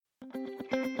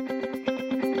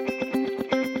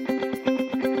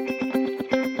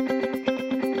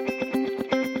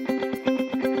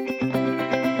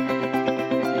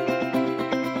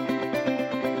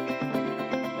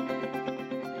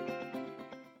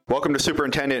Welcome to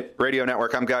Superintendent Radio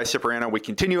Network. I'm Guy Cipriano. We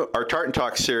continue our Tartan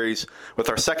Talks series with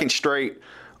our second straight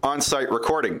on-site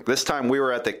recording. This time we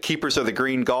were at the Keepers of the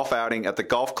Green golf outing at the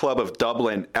Golf Club of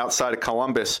Dublin outside of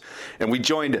Columbus, and we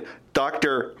joined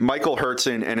Dr. Michael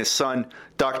Hurdzan and his son,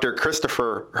 Dr.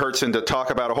 Christopher Hurdzan, to talk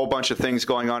about a whole bunch of things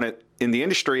going on in the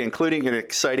industry, including an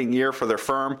exciting year for their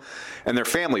firm and their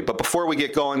family. But before we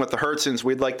get going with the Hurdzans,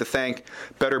 we'd like to thank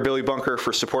Better Billy Bunker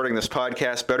for supporting this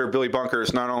podcast. Better Billy Bunker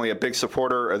is not only a big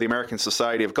supporter of the American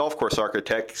Society of Golf Course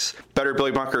Architects, Better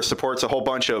Billy Bunker supports a whole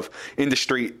bunch of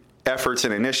industry efforts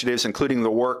and initiatives, including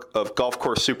the work of golf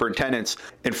course superintendents.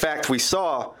 In fact, we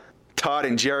saw Todd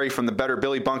and Jerry from the Better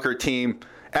Billy Bunker team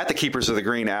at the Keepers of the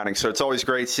Green outing. So it's always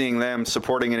great seeing them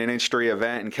supporting an industry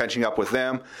event and catching up with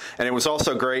them. And it was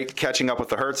also great catching up with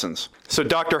the Hurdzans. So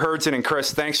Dr. Hurdzan and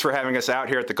Chris, thanks for having us out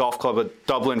here at the Golf Club of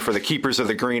Dublin for the Keepers of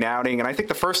the Green outing. And I think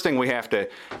the first thing we have to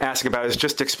ask about is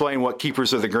just explain what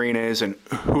Keepers of the Green is and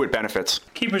who it benefits.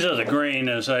 Keepers of the Green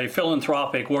is a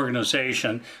philanthropic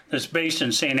organization that's based in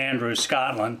St. Andrews,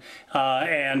 Scotland.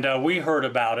 And we heard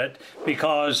about it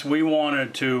because we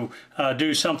wanted to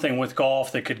do something with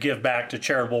golf that could give back to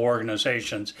charitable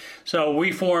organizations. So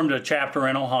we formed a chapter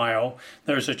in Ohio.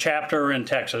 There's a chapter in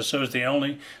Texas. Those are the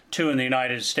only two in the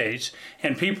United States.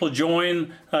 And people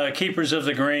join Keepers of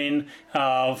the Green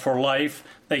for life.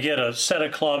 They get a set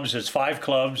of clubs. It's 5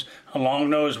 clubs, a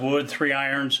long-nosed wood, 3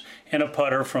 irons, and a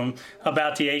putter from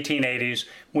about the 1880s.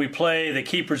 We play the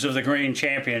Keepers of the Green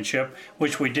Championship,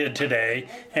 which we did today,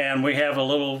 and we have a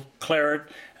little claret,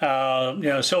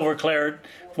 silver claret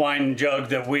wine jug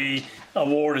that we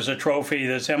award as a trophy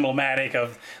that's emblematic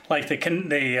of like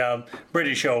the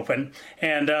British Open,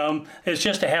 and it's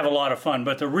just to have a lot of fun.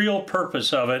 But the real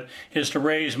purpose of it is to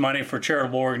raise money for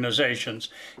charitable organizations.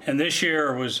 And this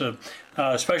year was a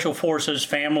Special Forces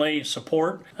Family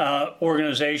Support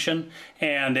organization,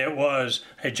 and it was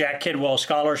a Jack Kidwell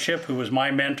Scholarship, who was my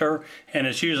mentor, and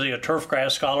it's usually a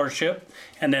turfgrass scholarship.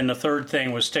 And then the third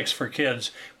thing was Sticks for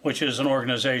Kids, which is an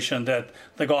organization that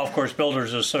the Golf Course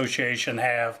Builders Association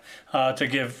have to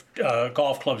give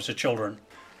golf clubs to children.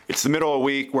 It's the middle of the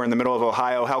week. We're in the middle of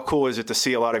Ohio. How cool is it to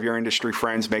see a lot of your industry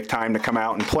friends make time to come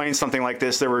out and play in something like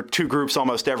this? There were 2 groups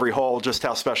almost every hole. Just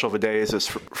how special of a day is this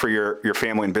for your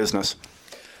family and business?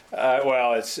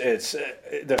 Well, it's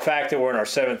the fact that we're in our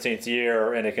 17th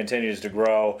year and it continues to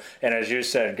grow. And as you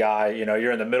said, Guy,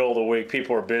 you're in the middle of the week.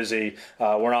 People are busy.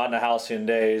 We're not in the halcyon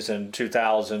days in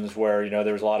 2000s where,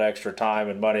 there was a lot of extra time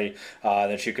and money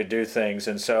that you could do things.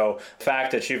 And so the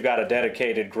fact that you've got a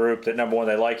dedicated group that, number one,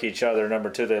 they like each other. Number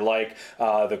two, they like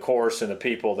the course and the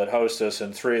people that host us.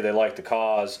 And 3, they like the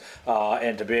cause.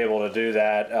 And to be able to do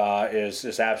that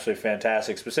is absolutely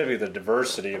fantastic, specifically the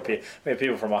diversity of people. We have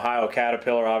people from Ohio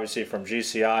Caterpillar, obviously from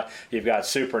GCI. You've got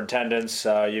superintendents,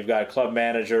 you've got club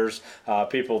managers,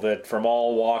 people that from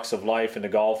all walks of life in the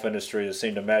golf industry that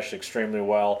seem to mesh extremely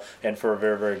well and for a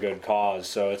very, very good cause.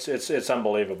 So it's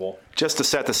unbelievable. Just to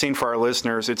set the scene for our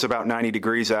listeners, it's about 90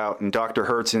 degrees out, and Dr.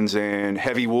 Hurdzan's in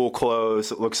heavy wool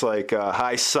clothes. It looks like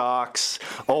high socks,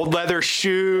 old leather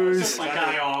shoes. My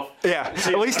tie off. Yeah,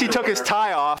 at least he took his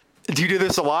tie off. Do you do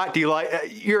this a lot? Do you like?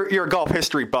 You're a golf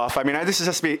history buff. I mean, this is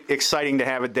just be exciting to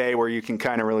have a day where you can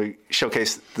kind of really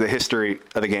showcase the history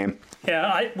of the game.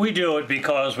 Yeah, we do it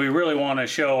because we really want to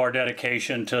show our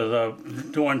dedication to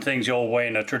doing things the old way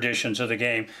and the traditions of the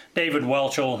game. David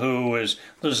Welchel, who is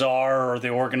the czar or the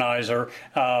organizer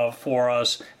for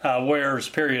us, wears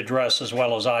period dress as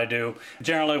well as I do.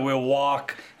 Generally, we'll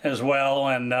walk as well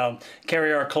and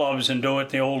carry our clubs and do it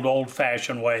the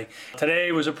old-fashioned way.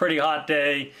 Today was a pretty hot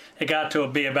day. It got to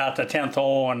be about the 10th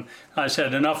hole, and I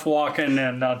said, enough walking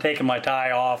and taking my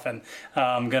tie off, and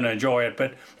I'm going to enjoy it.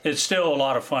 But it's still a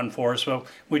lot of fun for us. So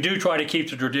we do try to keep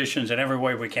the traditions in every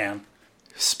way we can.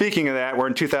 Speaking of that, we're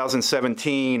in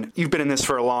 2017. You've been in this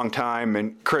for a long time,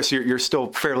 and Chris, you're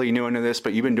still fairly new into this,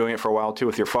 but you've been doing it for a while too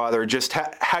with your father. Just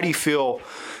how do you feel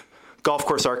golf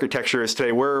course architecture is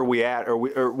today? Where are we at?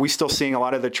 Are we still seeing a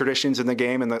lot of the traditions in the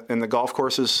game and the golf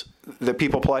courses that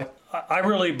people play? I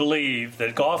really believe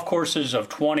that golf courses of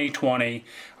 2020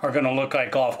 are going to look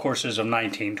like golf courses of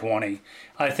 1920.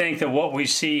 I think that what we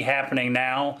see happening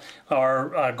now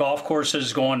are golf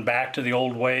courses going back to the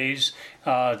old ways,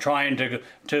 trying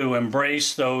to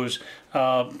embrace those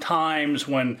times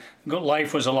when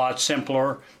life was a lot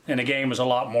simpler and the game was a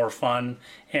lot more fun.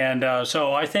 And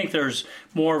so I think there's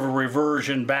more of a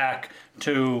reversion back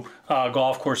to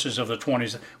golf courses of the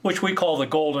 20s, which we call the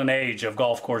golden age of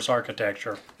golf course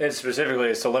architecture. And specifically,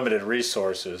 it's the limited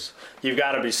resources. You've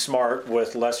got to be smart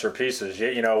with lesser pieces.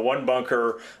 You know, one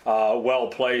bunker well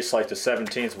placed, like the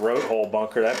 17th road hole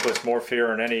bunker, that puts more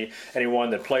fear in anyone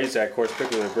that plays that course,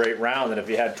 particularly a great round, than if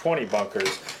you had 20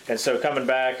 bunkers. And so coming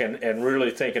back and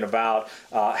really thinking about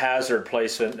hazard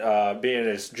placement, being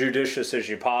as judicious as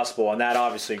you possible, and that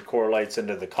obviously correlates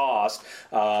into the cost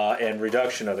and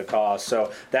reduction of the cost.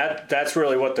 So that's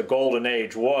really what the golden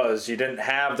age was. You didn't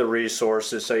have the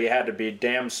resources, so you had to be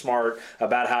damn smart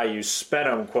about how you spent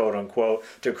them, quote unquote,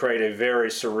 to create a very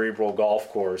cerebral golf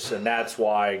course. And that's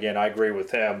why, again, I agree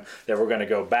with him that we're going to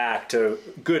go back to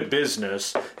good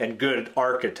business and good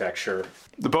architecture.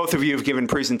 The both of you have given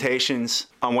presentations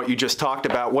on what you just talked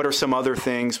about. What are some other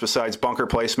things besides bunker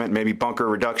placement, maybe bunker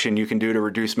reduction, you can do to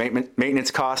reduce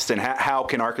maintenance costs, and how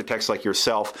can architects like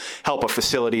yourself help a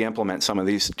facility implement some of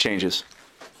these changes?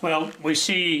 Well, we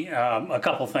see a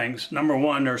couple things. Number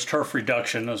one, there's turf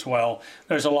reduction as well.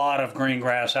 There's a lot of green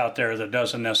grass out there that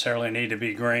doesn't necessarily need to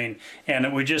be green,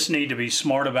 and we just need to be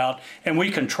smart about. And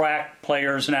we can track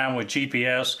players now with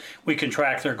GPS. We can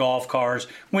track their golf cars.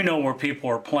 We know where people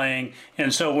are playing,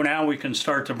 and so now we can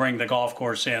start to bring the golf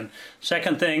course in.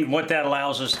 Second thing, what that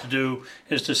allows us to do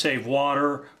is to save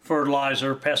water,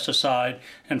 fertilizer, pesticide,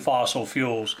 and fossil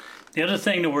fuels. The other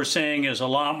thing that we're seeing is a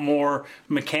lot more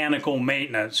mechanical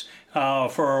maintenance.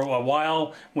 For a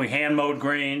while, we hand mowed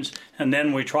greens, and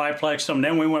then we triplexed them.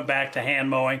 Then we went back to hand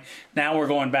mowing. Now we're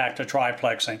going back to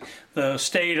triplexing. The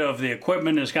state of the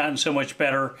equipment has gotten so much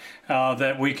better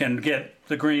that we can get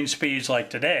the green speeds like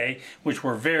today, which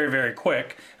were very, very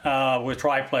quick with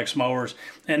triplex mowers.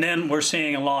 And then we're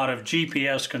seeing a lot of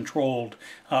GPS controlled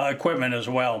equipment as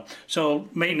well. So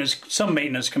some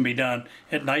maintenance can be done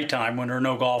at nighttime when there are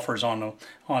no golfers on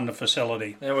the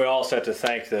facility. And we also have to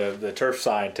thank the turf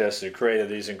scientists who created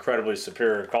these incredibly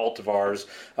superior cultivars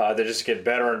that just get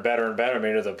better and better and better. I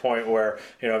mean, to the point where,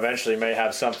 you know, eventually you may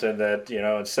have something that, you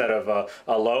know, instead of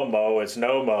a low mow, it's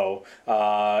no mow,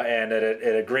 and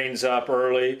it greens up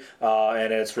early,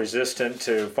 and it's resistant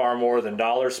to far more than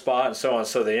dollar spot and so on.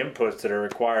 So the inputs that are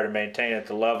required to maintain at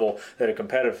the level that a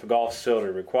competitive golf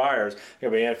facility requires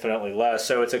will be infinitely less.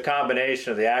 So it's a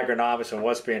combination of the agronomics and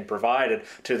what's being provided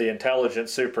to the intelligent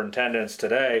superintendents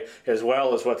today, as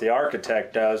well as what the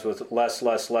architect does with less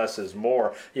is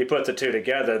more. You put the two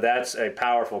together, that's a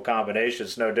powerful combination.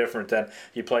 It's no different than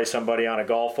you play somebody on a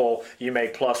golf hole, you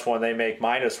make +1, they make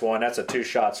 -1. That's a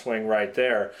two-shot swing right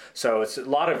there. So it's a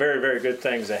lot of very, very good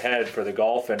things ahead for the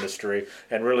golf industry,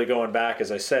 and really going back,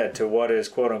 as I said, to what is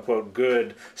quote unquote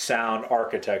good, sound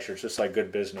architecture. It's just like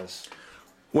good business.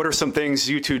 What are some things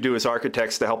you two do as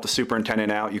architects to help the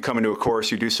superintendent out? You come into a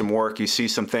course, you do some work, you see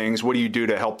some things. What do you do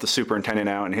to help the superintendent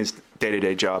out in his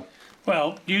day-to-day job?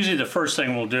 Well, usually the first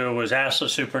thing we'll do is ask the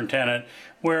superintendent,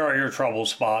 where are your trouble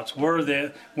spots? Where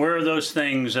are those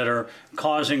things that are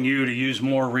causing you to use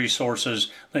more resources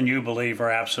than you believe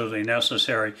are absolutely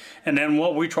necessary? And then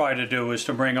what we try to do is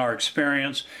to bring our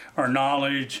experience, our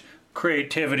knowledge,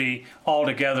 creativity all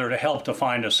together to help to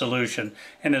find a solution.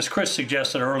 And as Chris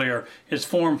suggested earlier, it's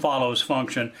form follows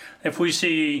function. If we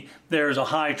see there's a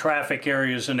high traffic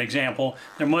area as an example,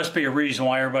 there must be a reason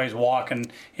why everybody's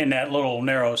walking in that little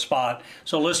narrow spot.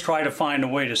 So let's try to find a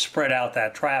way to spread out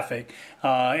that traffic.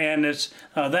 And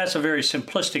that's a very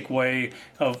simplistic way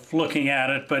of looking at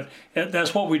it, but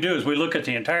that's what we do is we look at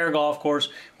the entire golf course,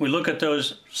 we look at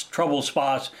those trouble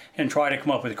spots and try to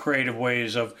come up with creative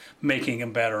ways of making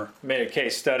them better. I made a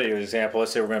case study example.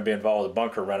 Let's say we're going to be involved with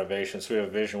bunker renovations. We have a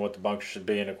vision what the bunker should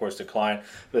be, and of course the client.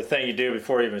 The thing you do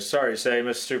before you even start, you say,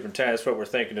 Mr. Superintendent, that's what we're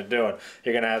thinking of doing.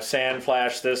 You're going to have sand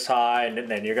flash this high, and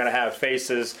then you're going to have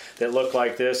faces that look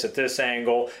like this at this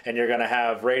angle, and you're going to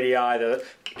have radii that,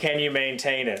 can you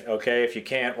maintain it? Okay, if you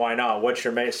can't, why not? What's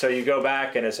your so you go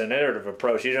back, and it's an iterative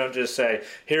approach. You don't just say,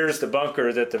 here's the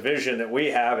bunker that the vision that we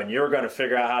have, and you're going to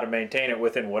figure out how to maintain it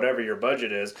within whatever your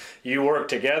budget is. You work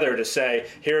together to say,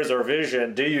 here's our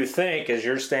vision. Do you think, as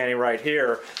you're standing right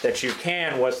here, that you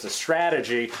can? What's the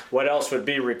strategy? What else would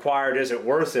be required? Is it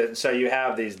worth it? And so you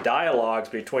have these dialogues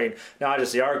between not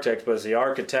just the architect, but the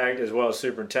architect as well as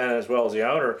superintendent as well as the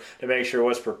owner to make sure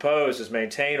what's proposed is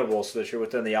maintainable so that you're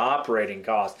within the operating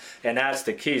cost. And that's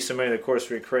the key. So many of the courses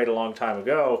we created a long time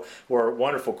ago were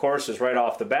wonderful courses right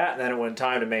off the bat, and then when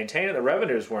time to maintain it, the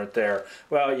revenues weren't there.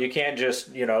 Well, you can't just,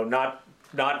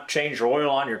 not change your oil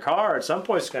on your car. At some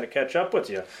point it's going to catch up with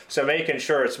you. So making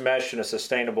sure it's meshed in a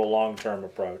sustainable long-term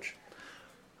approach.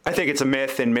 I think it's a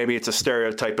myth and maybe it's a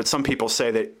stereotype, but some people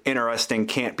say that interesting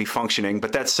can't be functioning,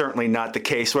 but that's certainly not the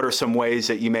case. What are some ways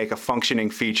that you make a functioning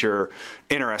feature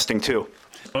interesting too?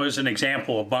 As an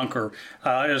example of bunker,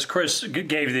 as Chris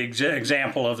gave the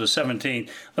example of the 17th,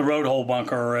 the road hole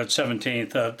bunker at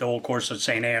 17th, the old course at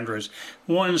St. Andrews,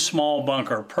 one small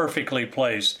bunker perfectly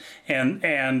placed and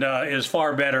is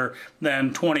far better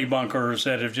than 20 bunkers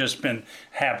that have just been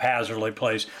haphazardly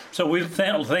placed. So we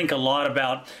think a lot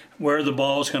about where the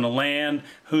ball is going to land,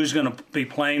 who's going to be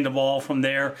playing the ball from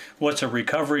there, what's a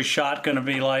recovery shot going to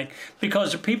be like,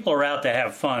 because the people are out to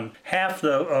have fun. Half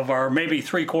of our, maybe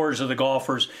 3/4 of the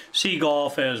golfers see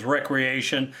golf as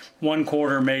recreation.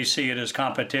 1/4 may see it as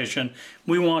competition.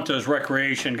 We want those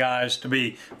recreation guys to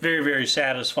be very, very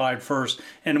satisfied first,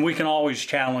 and we can always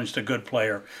challenge the good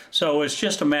player. So it's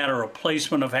just a matter of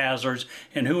placement of hazards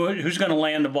and who's going to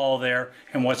land the ball there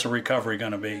and what's the recovery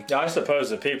going to be. I suppose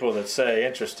the people that say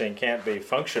interesting can't be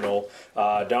functional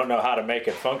don't know how to make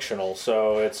it functional,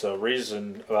 so it's a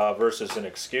reason versus an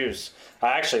excuse.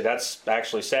 That's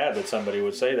actually sad that somebody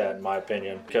would say that, in my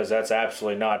opinion, because that's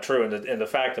absolutely not true. And the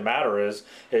fact of the matter is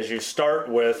you start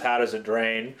with how does it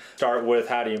drain, start with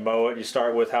how do you mow it, you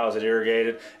start with how is it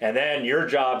irrigated, and then your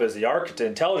job as the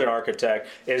intelligent architect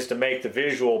is to make the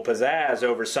visual pizzazz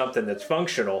over something that's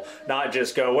functional, not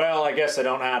just go, well, I guess I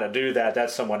don't know how to do that,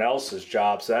 that's someone else's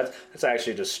job. So that's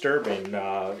actually disturbing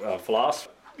philosophy.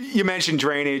 You mentioned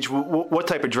drainage. What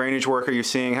type of drainage work are you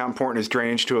seeing? How important is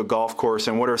drainage to a golf course?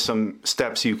 And what are some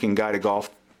steps you can guide a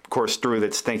golf course through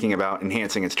that's thinking about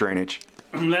enhancing its drainage?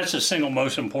 That's the single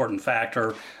most important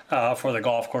factor for the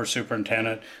golf course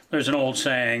superintendent. There's an old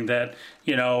saying that,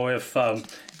 that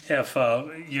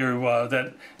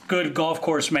good golf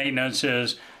course maintenance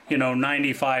is,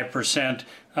 95%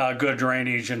 good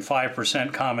drainage and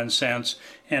 5% common sense.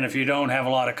 And if you don't have a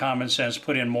lot of common sense,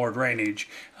 put in more drainage.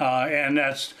 And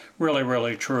that's really,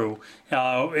 really true.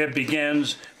 It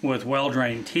begins with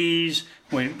well-drained tees.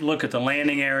 We look at the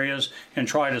landing areas and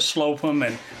try to slope them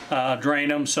and drain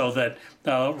them so that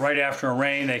right after a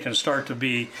rain they can start to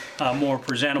be more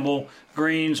presentable.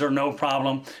 Greens are no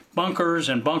problem. Bunkers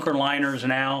and bunker liners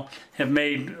now have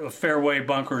made fairway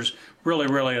bunkers really,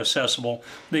 really accessible.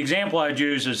 The example I'd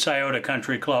use is Scioto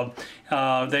Country Club.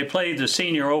 They played the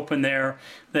Senior Open there.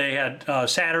 They had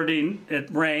Saturday, it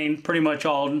rained pretty much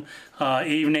all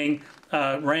evening,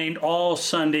 rained all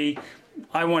Sunday.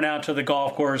 I went out to the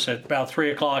golf course at about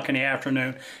 3 o'clock in the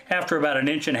afternoon. After about 1.5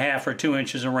 inches or 2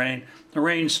 inches of rain, the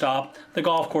rain stopped. The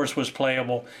golf course was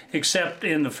playable, except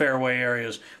in the fairway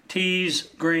areas. Tees,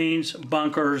 greens,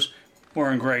 bunkers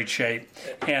were in great shape,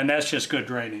 and that's just good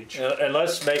drainage. And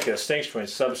let's make a distinction between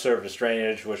subsurface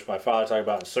drainage, which my father talked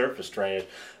about, and surface drainage.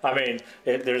 I mean,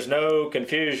 there's no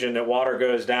confusion that water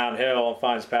goes downhill and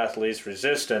finds path of least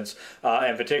resistance,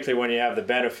 and particularly when you have the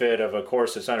benefit of a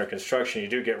course that's under construction, you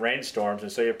do get rainstorms,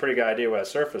 and so you have a pretty good idea where that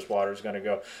surface water is going to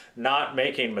go. Not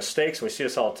making mistakes, we see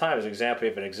this all the time. As an example,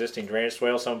 of an existing drainage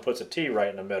swale, someone puts a tee right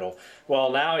in the middle.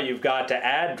 Well, now you've got to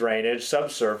add drainage,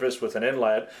 subsurface, with an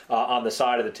inlet on the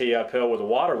side of the tee uphill where the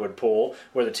water would pool,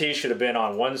 where the tee should have been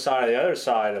on one side or the other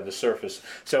side of the surface.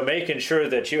 So making sure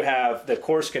that you have the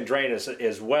course can drain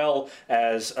as well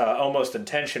as almost in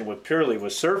tension with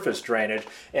surface drainage,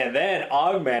 and then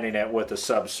augmenting it with the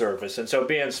subsurface. And so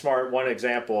being smart, one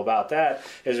example about that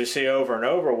is we see over and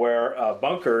over where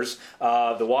bunkers,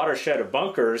 the watershed of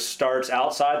bunkers starts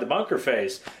outside the bunker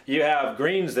face. You have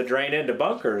greens that drain into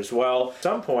bunkers. Well, at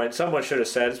some point, someone should have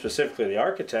said, specifically the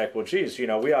architect, well, geez, we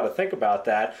ought to think about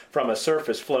that from a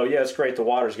surface flow. Yeah, it's great the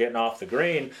water's getting off the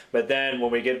green, but then when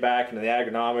we get back into the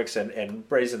agronomics and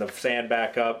raising the sand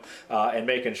back up and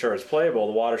making sure it's playable,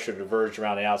 the water should diverge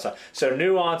around the outside. So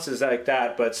nuances like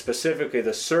that, but specifically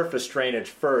the surface drainage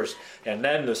first and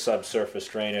then the subsurface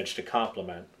drainage to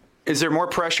complement. Is there more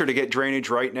pressure to get drainage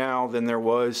right now than there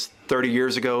was 30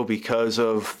 years ago because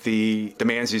of the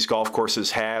demands these golf courses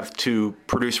have to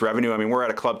produce revenue? I mean, we're at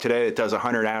a club today that does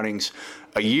 100 outings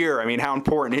a year. I mean, how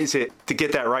important is it to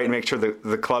get that right and make sure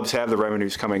the clubs have the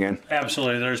revenues coming in?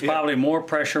 Absolutely. There's probably more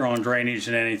pressure on drainage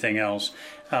than anything else.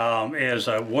 As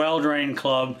a well-drained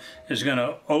club is going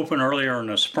to open earlier in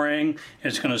the spring.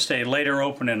 It's going to stay later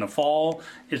open in the fall.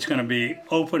 It's going to be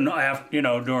open after,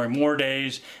 during more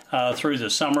days through the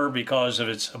summer because of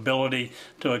its ability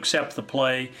to accept the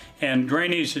play. And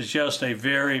drainage is just a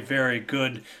very, very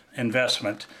good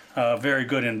investment, very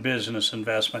good in business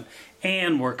investment.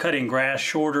 And we're cutting grass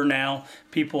shorter now.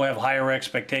 People have higher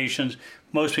expectations.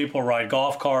 Most people ride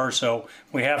golf cars, so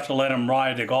we have to let them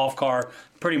ride the golf car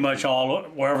pretty much all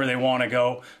wherever they want to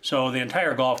go. So the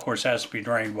entire golf course has to be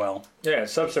drained well. Yeah,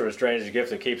 subsurface drainage is a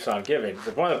gift that keeps on giving.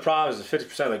 But one of the problems is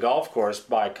 50% of the golf course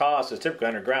by cost is typically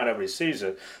underground. Nobody sees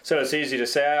it. So it's easy to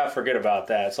say, forget about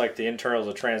that. It's like the internals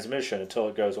of transmission until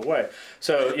it goes away.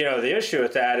 So, the issue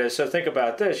with that is, so think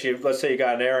about this. Let's say you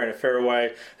got an area in a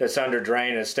fairway that's under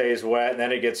drain and it stays wet, and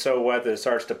then it gets so wet that it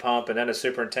starts to pump, and then the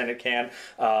superintendent can't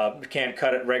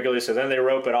cut it regularly, so then they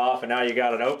rope it off, and now you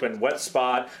got an open, wet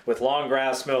spot with long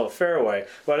grass middle of fairway.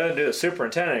 Well, it doesn't do the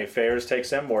superintendent any favors. It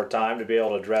takes them more time to be able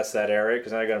to address that area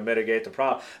because they're going to mitigate the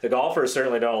problem. The golfers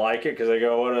certainly don't like it because they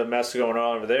go, what a mess going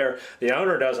on over there. The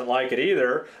owner doesn't like it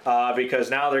either because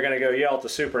now they're going to go yell at the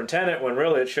superintendent when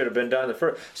really it should have been done the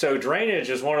first. So drainage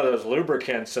is one of those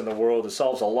lubricants in the world that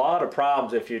solves a lot of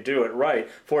problems if you do it right,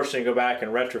 forcing you to go back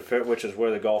and retrofit, which is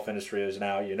where the golf industry is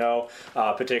now,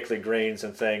 particularly greens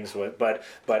and things. But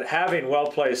having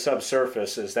well-placed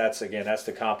subsurface that's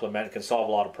the complement. It can solve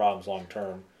a lot of problems long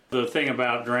term. The thing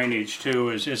about drainage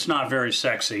too is it's not very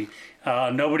sexy.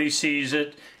 Nobody sees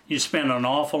it. You spend an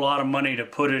awful lot of money to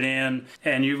put it in,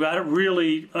 and you've got to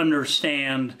really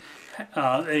understand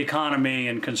the economy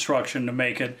and construction to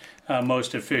make it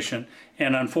most efficient.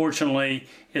 And unfortunately,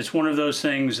 it's one of those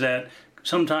things that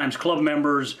sometimes club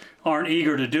members aren't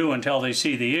eager to do until they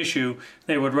see the issue.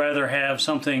 They would rather have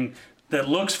something that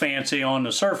looks fancy on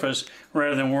the surface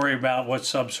rather than worry about what's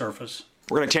subsurface.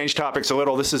 We're going to change topics a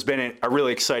little. This has been a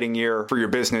really exciting year for your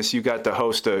business. You got to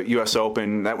host a U.S.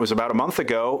 Open. That was about a month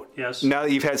ago. Yes. Now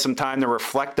that you've had some time to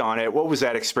reflect on it, what was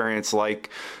that experience like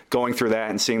going through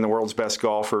that and seeing the world's best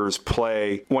golfers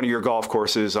play one of your golf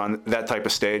courses on that type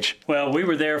of stage? Well, we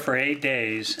were there for 8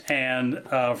 days, and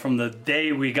from the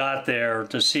day we got there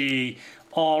to see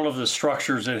all of the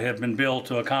structures that have been built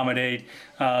to accommodate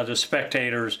the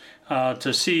spectators,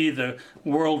 to see the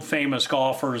world-famous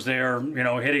golfers there,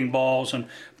 hitting balls and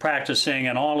practicing,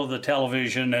 and all of the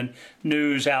television and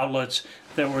news outlets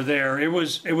that were there. It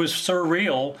was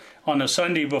surreal on the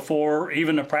Sunday before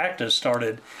even the practice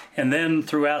started. And then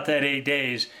throughout that 8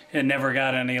 days, it never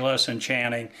got any less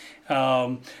enchanting.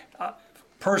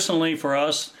 Personally, for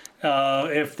us,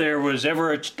 if there was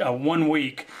ever a 1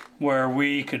 week where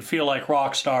we could feel like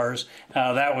rock stars,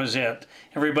 that was it.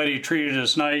 Everybody treated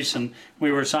us nice, and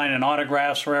we were signing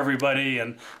autographs for everybody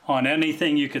and on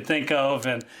anything you could think of,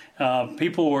 and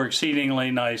people were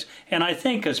exceedingly nice. And I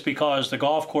think it's because the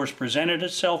golf course presented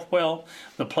itself well,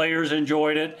 the players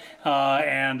enjoyed it,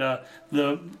 and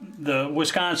the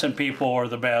Wisconsin people are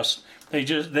the best. They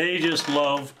just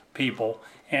love people,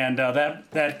 and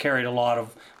that carried a lot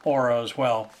of aura as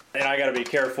well. And I got to be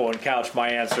careful and couch my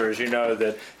answer, as you know,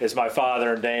 that is my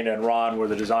father and Dana and Ron were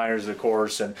the designers of the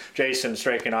course, and Jason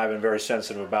Strake and I have been very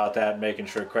sensitive about that, making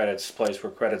sure credit's placed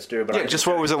where credit's due. But just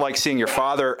what was it like seeing your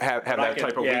father have that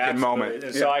type of weekend moment?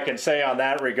 And so I can say on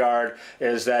that regard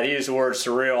is that he used the word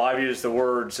surreal. I've used the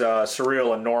words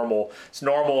surreal and normal. It's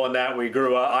normal in that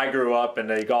I grew up in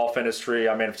the golf industry.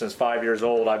 I mean, since 5 years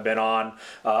old, I've been on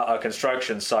a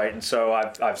construction site, and so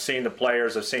I've seen the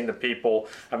players, I've seen the people.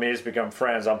 I mean, it's become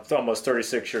friends. I'm almost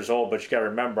 36 years old, but you got to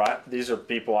remember, these are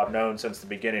people I've known since the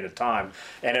beginning of time.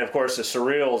 And of course, the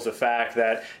surreal is the fact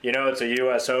that it's a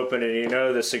U.S. Open, and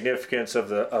the significance of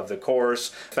the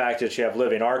course, the fact that you have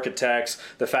living architects,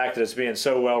 the fact that it's being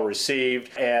so well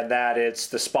received, and that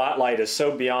the spotlight is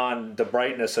so beyond the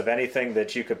brightness of anything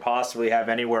that you could possibly have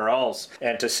anywhere else.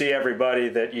 And to see everybody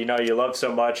that you love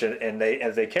so much and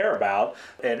they care about,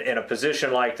 in a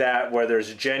position like that where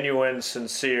there's genuine,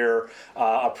 sincere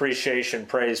appreciation,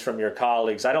 praise from your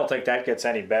colleagues, I don't think that gets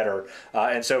any better.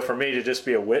 And so for me to just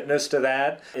be a witness to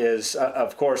that is,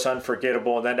 of course,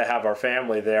 unforgettable. And then to have our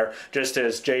family there, just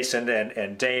as Jason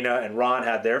and Dana and Ron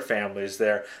had their families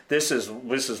there, this is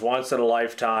once in a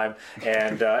lifetime,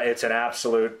 and it's an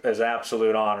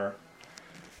absolute honor.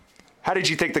 How did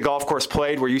you think the golf course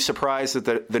played? Were you surprised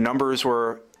that the numbers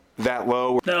were that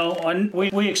low? No,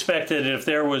 we expected if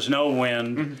there was no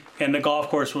wind and the golf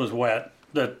course was wet,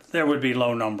 that there would be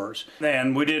low numbers.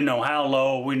 And we didn't know how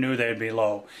low, we knew they'd be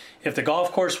low. If the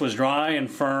golf course was dry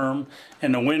and firm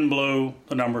and the wind blew,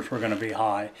 the numbers were going to be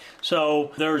high.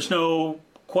 So there's no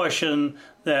question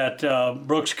that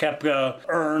Brooks Koepka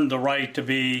earned the right to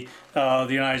be the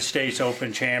United States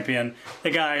Open champion. The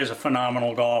guy is a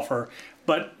phenomenal golfer.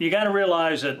 But you got to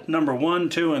realize that number 1,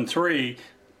 2, and 3,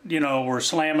 were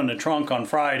slamming the trunk on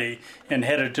Friday and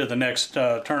headed to the next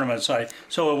tournament site.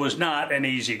 So it was not an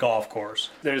easy golf course.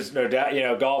 There's no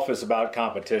doubt, golf is about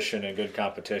competition and good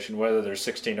competition, whether they're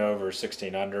 16 over or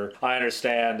 16 under. I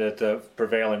understand that the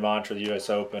prevailing mantra of the U.S.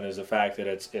 Open is the fact that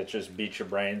it just beats your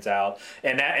brains out.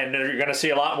 And you're going to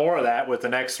see a lot more of that with the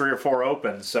next 3 or 4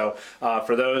 Opens. So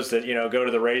for those that, go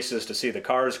to the races to see the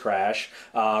cars crash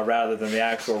rather than the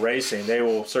actual racing, they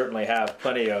will certainly have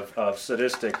plenty of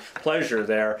sadistic pleasure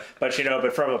there. But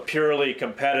from a purely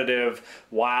competitive,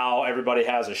 wow, everybody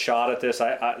has a shot at this.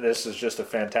 This is just a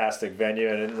fantastic venue.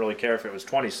 I didn't really care if it was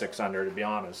 26 under, to be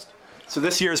honest. So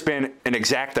this year's been an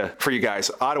exacta for you guys.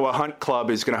 Ottawa Hunt Club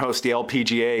is going to host the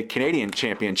LPGA Canadian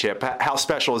Championship. How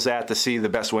special is that to see the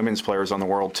best women's players on the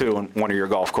world, too, on one of your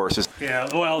golf courses? Yeah,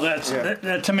 well,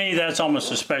 that, to me, that's almost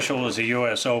as special as the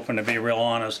U.S. Open, to be real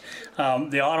honest.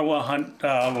 The Ottawa Hunt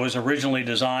was originally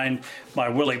designed by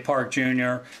Willie Park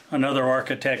Jr., another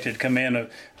architect had come in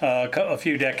a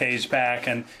few decades back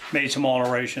and made some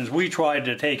alterations. We tried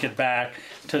to take it back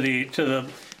to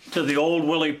the old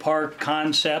Willie Park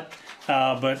concept,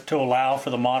 but to allow for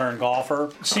the modern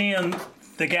golfer. Seeing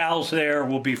the gals there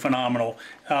will be phenomenal.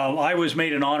 I was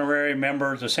made an honorary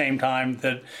member at the same time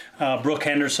that Brooke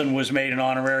Henderson was made an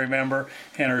honorary member,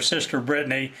 and her sister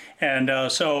Brittany.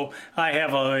 And so I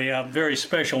have a very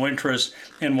special interest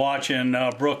in watching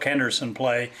Brooke Henderson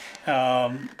play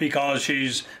because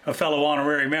she's a fellow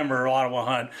honorary member of Ottawa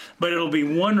Hunt. But it'll be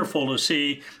wonderful to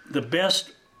see the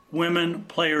best women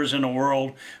players in the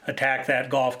world attack that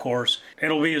golf course.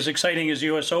 It'll be as exciting as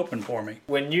U.S. Open for me.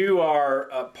 When you are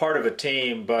a part of a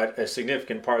team, but a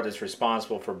significant part that's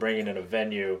responsible for bringing in a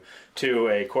venue to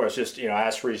a course, just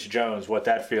ask Reese Jones what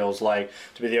that feels like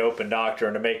to be the Open Doctor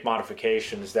and to make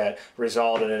modifications that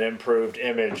result in an improved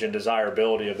image and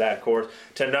desirability of that course.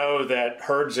 To know that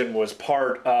Hurdzan was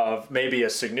part of, maybe a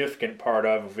significant part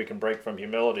of, if we can break from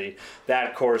humility,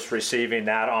 that course receiving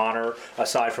that honor,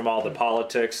 aside from all the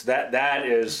politics, that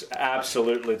is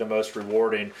absolutely the most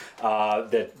rewarding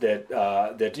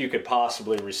that you could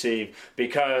possibly receive,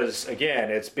 because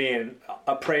again, it's being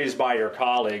praised by your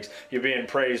colleagues, you're being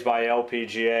praised by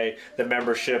LPGA, the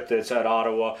membership that's at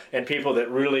Ottawa, and people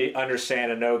that really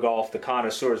understand and know golf, the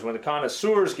connoisseurs. When the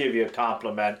connoisseurs give you a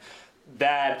compliment,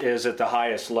 that is at the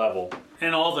highest level.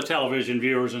 And all the television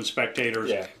viewers and spectators.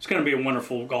 Yeah. It's going to be a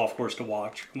wonderful golf course to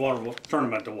watch, wonderful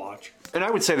tournament to watch. And I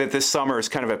would say that this summer has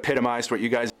kind of epitomized what you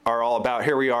guys are all about.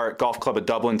 Here we are at Golf Club of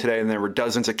Dublin today, and there were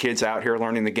dozens of kids out here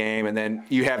learning the game. And then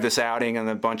you have this outing and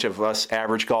a bunch of us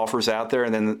average golfers out there,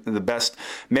 and then the best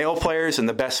male players and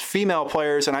the best female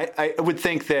players. And I would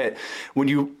think that when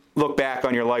you look back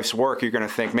on your life's work, you're going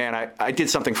to think, man, I did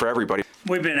something for everybody.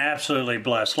 We've been absolutely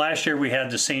blessed. Last year we had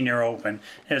the Senior Open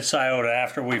at Scioto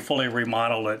after we fully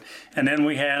remodeled it. And then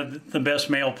we had the best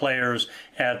male players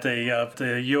at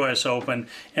the U.S. Open.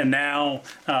 And now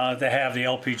they have the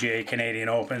LPGA Canadian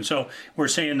Open. So we're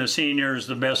seeing the seniors,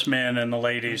 the best men and the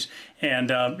ladies.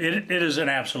 And it is an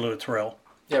absolute thrill.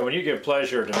 Yeah, when you give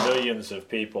pleasure to millions of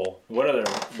people, what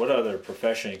other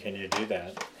profession can you do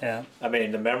that? Yeah. I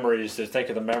mean, think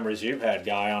of the memories you've had,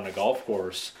 Guy, on a golf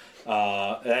course.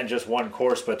 And just one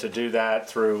course, but to do that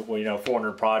through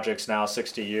 400 projects now,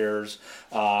 60 years,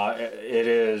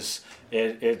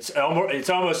 it's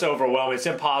almost overwhelming. It's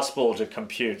impossible to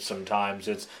compute sometimes.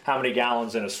 It's how many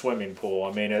gallons in a swimming pool.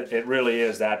 I mean, it really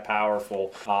is that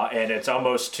powerful, and it's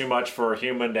almost too much for a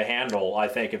human to handle, I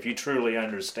think, if you truly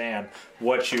understand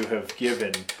what you have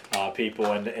given people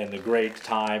and the great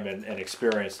time and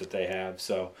experience that they have.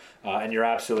 So, and you're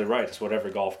absolutely right. It's what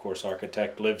every golf course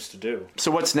architect lives to do.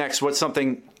 So what's next? What's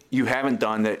something you haven't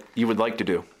done that you would like to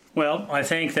do? Well, I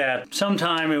think that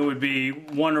sometime it would be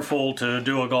wonderful to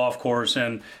do a golf course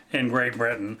in Great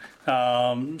Britain.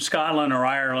 Scotland or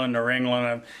Ireland or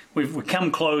England, we've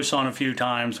come close on a few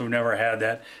times. We've never had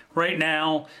that. Right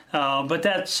now, but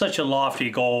that's such a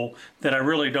lofty goal that I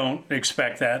really don't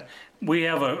expect that. We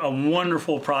have a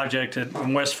wonderful project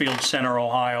in Westfield Center,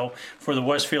 Ohio, for the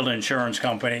Westfield Insurance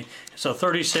Company. It's a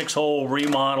 36-hole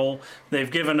remodel.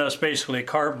 They've given us basically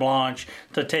carte blanche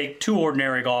to take 2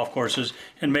 ordinary golf courses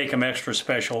and make them extra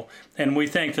special. And we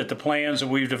think that the plans that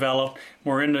we've developed,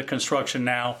 we're into construction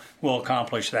now, will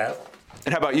accomplish that.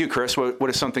 And how about you, Chris?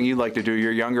 What is something you'd like to do?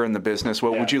 You're younger in the business.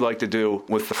 What would you like to do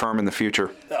with the firm in the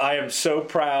future? I am so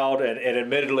proud and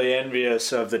admittedly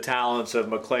envious of the talents of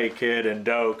McClay Kidd and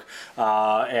Doak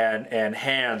and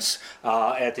Hans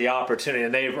at the opportunity,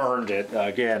 and they've earned it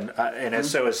again. And it's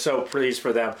so pleased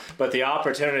for them. But the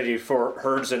opportunity for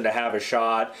Hurdzan to have a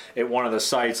shot at one of the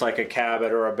sites like a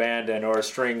Cabot or a Bandon or a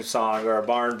String Song or a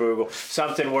Barnbougle,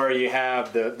 something where you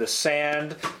have the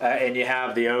sand and you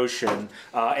have the ocean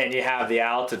and you have the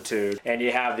altitude and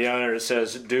you have the owner that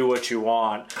says, do what you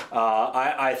want.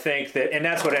 I think that, and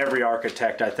that's what every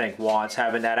architect, I think, wants,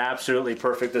 having that absolutely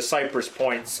perfect, the Cypress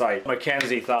Point site.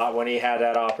 Mackenzie thought when he had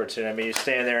that opportunity, I mean, you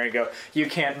stand there and go, you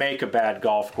can't make a bad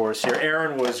golf course here.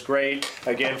 Aaron was great,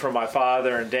 again, for my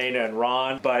father and Dana and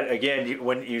Ron, but again,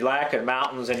 when you lack the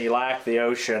mountains and you lack the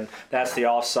ocean, that's the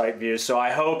off-site view. So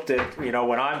I hope that,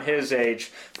 when I'm his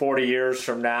age, 40 years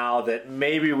from now, that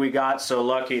maybe we got so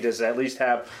lucky to at least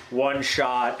have one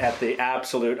shot at the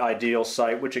absolute ideal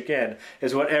site, which again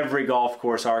is what every golf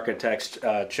course architects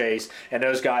chase, and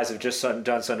those guys have just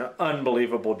done such an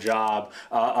unbelievable job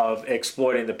of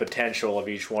exploiting the potential of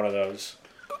each one of those.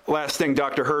 Last thing,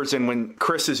 Dr. Hurdzan, when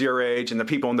Chris is your age and the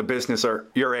people in the business are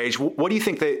your age, what do you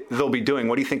think they'll be doing?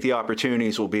 What do you think the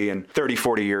opportunities will be in 30,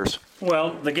 40 years?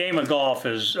 Well, the game of golf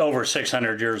is over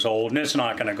 600 years old, and it's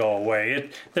not going to go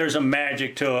away. There's a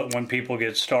magic to it when people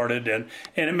get started,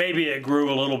 and maybe it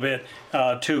grew a little bit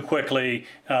too quickly,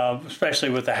 especially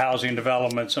with the housing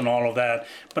developments and all of that.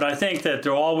 But I think that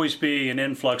there'll always be an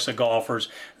influx of golfers.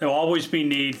 There'll always be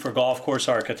need for golf course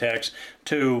architects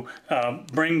to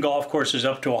bring golf courses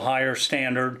up to a higher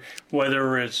standard,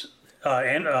 whether it's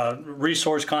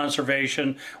resource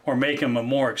conservation or make them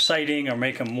more exciting or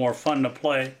make them more fun to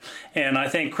play. And I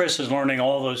think Chris is learning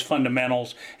all those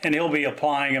fundamentals, and he'll be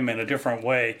applying them in a different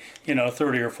way,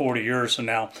 30 or 40 years from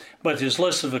now. But his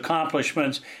list of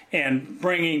accomplishments and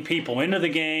bringing people into the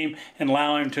game and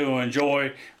allowing them to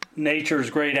enjoy nature's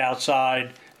great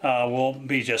outside will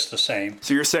be just the same.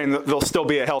 So you're saying that there'll still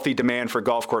be a healthy demand for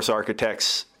golf course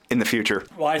architects in the future?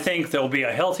 Well, I think there'll be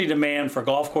a healthy demand for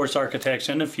golf course architects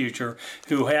in the future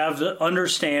who have the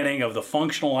understanding of the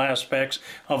functional aspects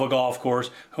of a golf course,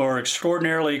 who are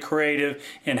extraordinarily creative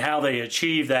in how they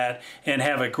achieve that and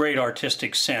have a great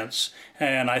artistic sense.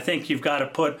 And I think you've got to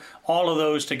put all of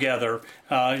those together.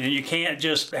 You can't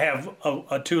just have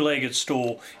a two-legged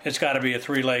stool. It's got to be a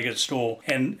three-legged stool.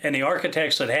 And the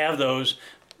architects that have those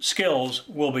skills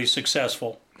will be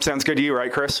successful. Sounds good to you,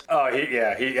 right, Chris? Oh,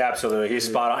 he absolutely. He's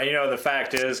spot on. The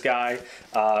fact is, Guy,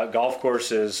 golf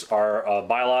courses are a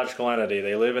biological entity.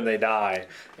 They live and they die.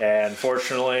 And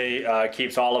fortunately,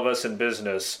 keeps all of us in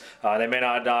business. They may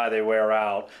not die, they wear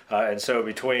out. And so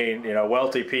between,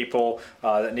 wealthy people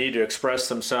that need to express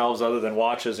themselves other than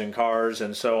watches and cars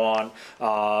and so on,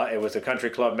 with the country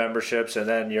club memberships, and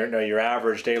then your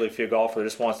average daily fee golfer that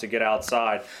just wants to get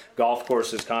outside, golf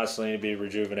courses constantly need to be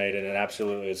rejuvenated. And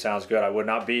absolutely, it sounds good. I would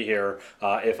not be here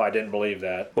if I didn't believe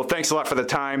that. Well, thanks a lot for the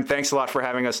time. Thanks a lot for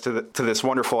having us to this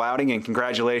wonderful outing, and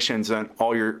congratulations on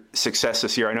all your success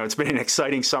this year. I know it's been an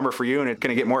exciting summer for you, and it's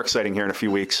going to get more exciting here in a few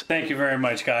weeks. Thank you very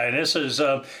much, Guy. This is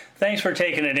thanks for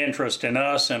taking an interest in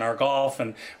us and our golf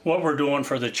and what we're doing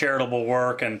for the charitable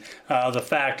work, and the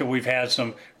fact that we've had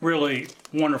some really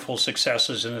wonderful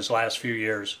successes in this last few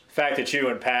years. The fact that you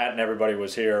and Pat and everybody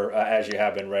was here as you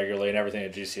have been regularly, and everything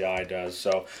that GCI does.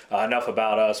 So enough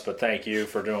about us, but thank you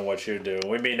for doing what you do.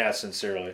 We mean that sincerely.